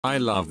I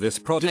love this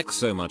product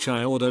so much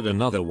I ordered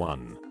another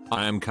one.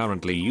 I am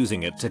currently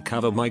using it to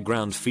cover my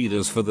ground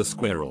feeders for the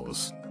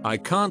squirrels. I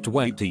can't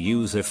wait to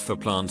use it for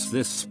plants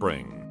this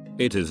spring.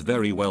 It is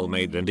very well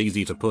made and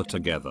easy to put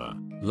together.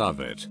 Love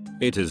it.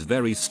 It is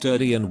very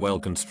sturdy and well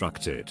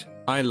constructed.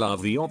 I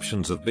love the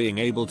options of being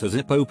able to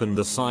zip open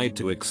the side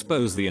to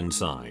expose the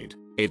inside.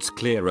 It's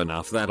clear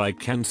enough that I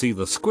can see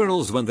the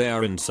squirrels when they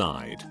are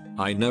inside.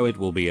 I know it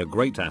will be a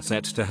great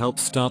asset to help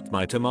start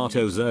my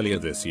tomatoes earlier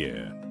this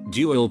year.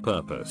 Dual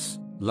purpose.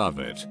 Love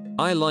it.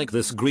 I like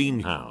this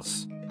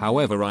greenhouse.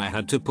 However, I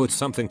had to put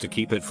something to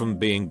keep it from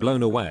being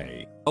blown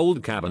away.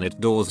 Old cabinet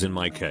doors in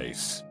my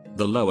case.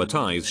 The lower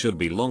ties should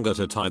be longer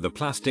to tie the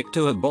plastic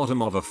to a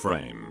bottom of a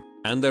frame.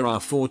 And there are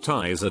 4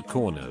 ties at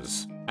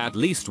corners. At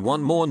least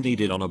one more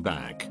needed on a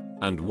back.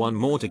 And one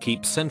more to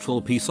keep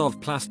central piece of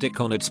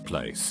plastic on its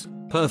place.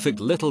 Perfect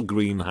little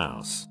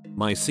greenhouse.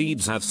 My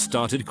seeds have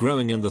started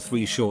growing in the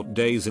 3 short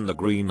days in the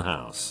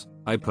greenhouse.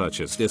 I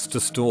purchased this to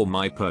store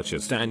my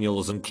purchased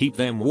annuals and keep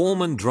them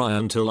warm and dry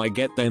until I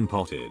get them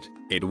potted.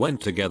 It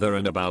went together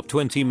in about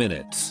 20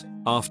 minutes.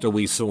 After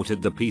we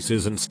sorted the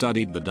pieces and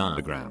studied the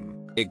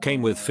diagram. It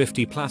came with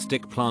 50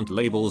 plastic plant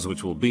labels,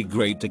 which will be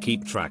great to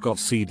keep track of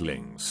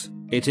seedlings.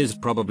 It is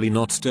probably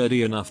not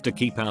sturdy enough to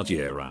keep out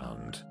year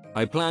round.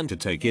 I plan to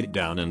take it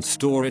down and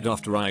store it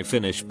after I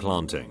finish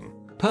planting.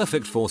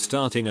 Perfect for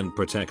starting and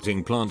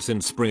protecting plants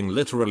in spring.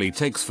 Literally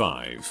takes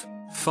 5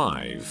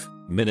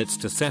 minutes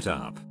to set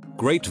up.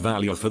 Great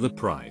value for the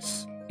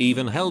price.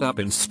 Even held up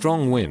in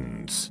strong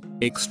winds.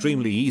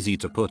 Extremely easy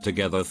to put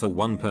together for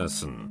one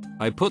person.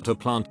 I put a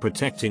plant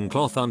protecting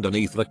cloth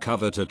underneath the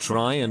cover to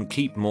try and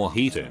keep more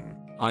heat in.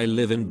 I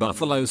live in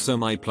Buffalo, so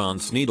my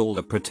plants need all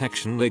the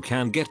protection they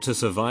can get to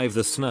survive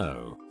the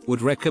snow.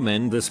 Would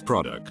recommend this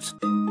product.